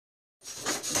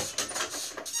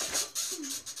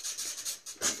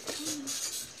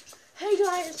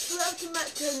guys, welcome back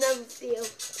to another video.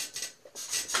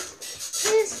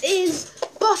 This is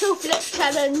bottle flip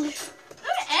challenge.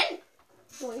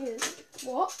 What is?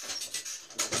 What?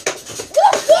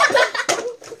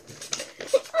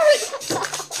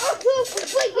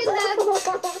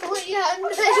 Put your hand.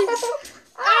 Put your hand.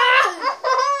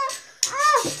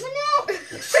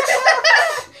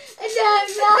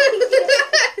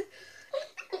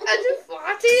 I just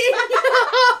farted.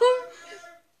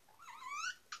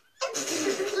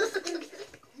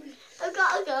 I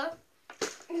gotta go.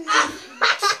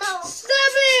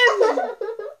 Stab him!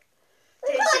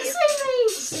 You can't see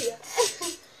me!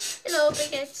 Hello,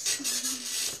 big heads.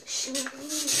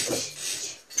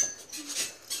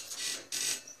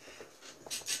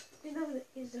 You know that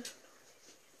he's a...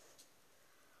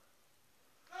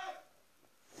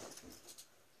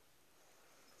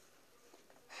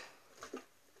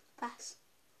 Pass.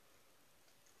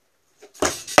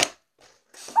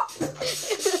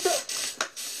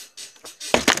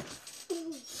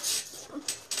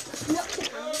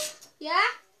 Yeah?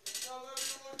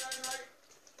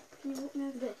 Can you walk me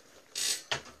over there?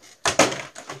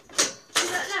 See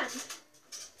that land?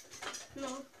 No.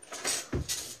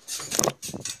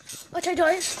 Okay,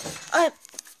 guys.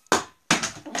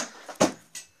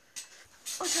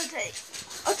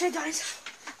 Okay, guys.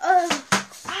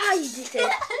 You did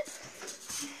it.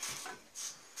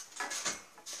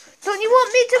 Don't you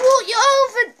want me to walk you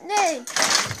over there?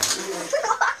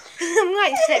 I'm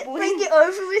like step Bring it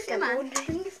over with you, man.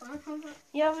 Bring your phone.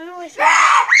 Yeah, I've always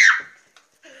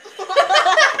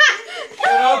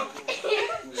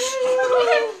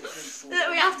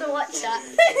We have to watch that.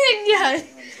 Yeah.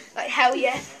 Like, hell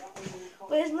yeah.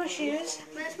 Where's my shoes?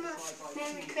 Where's my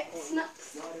Merry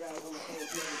Christmas?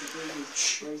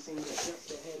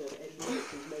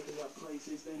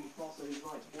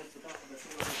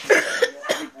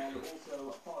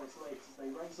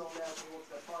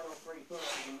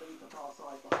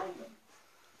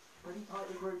 Pretty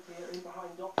tightly grouped here in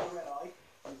behind Dr. Red-Eye.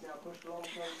 He's now pushed along,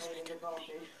 maintaining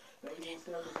advantage. Bathing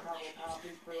still his travel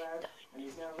passes throughout, and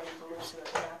he's now ready to launch an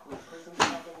attack with Prism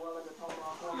travelling well in the top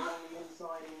mark on along the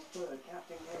inside in third.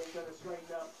 Captain K is going to straighten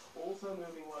up, also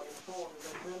moving well in fourth as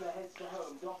they turn their heads to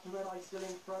home. Dr. Red-Eye still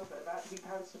in front, but about to be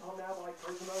pounced upon now by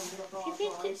Prism over to the far You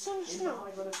think side. it's on In snow?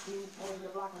 behind on a team playing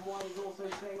the black and white is also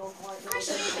staying on quite I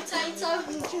nicely. should potato.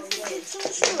 Do you think it's on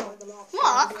snow?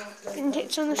 What? I think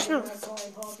it's on the snow.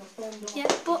 Yeah,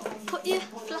 but put your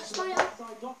flashlight on.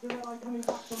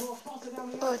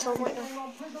 Oh, it's on right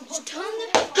now. Just turn the...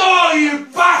 Go, you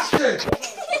bastard!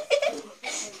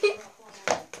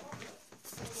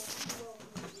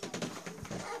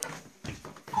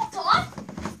 Hold on.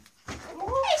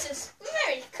 Jesus,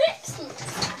 Merry Christmas.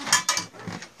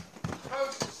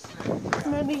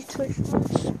 Maybe Christmas.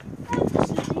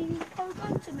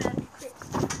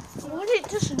 What is it,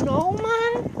 just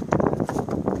snowman?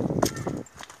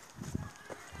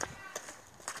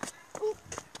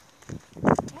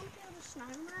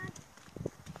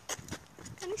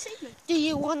 Can you see me? Do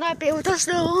you want to build a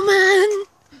snowman?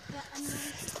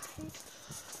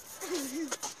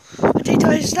 Okay,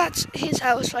 guys, that's his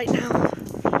house right now.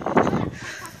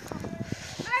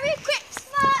 Merry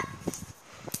Christmas!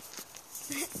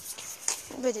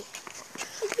 Ready?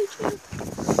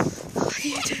 Oh,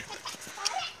 you do.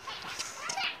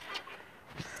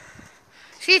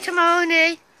 See you tomorrow,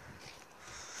 Nee.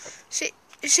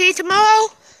 See you tomorrow,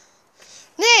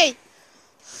 Nee.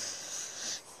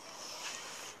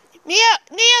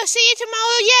 Neo, see you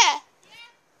tomorrow, yeah?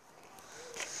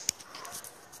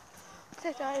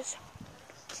 Okay, guys,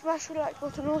 smash the like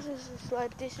button, also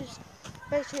subscribe. This is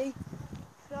basically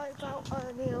like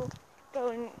about Neo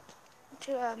going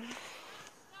to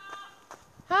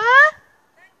Huh?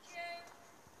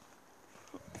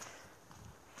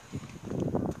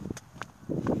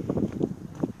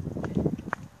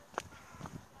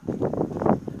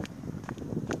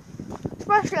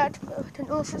 Smash the like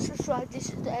button, also subscribe. This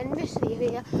is the end of this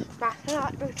video. Smash the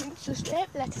like button, subscribe,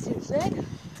 let's do it,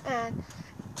 and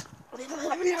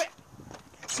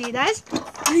see you guys.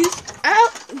 Peace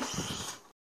out.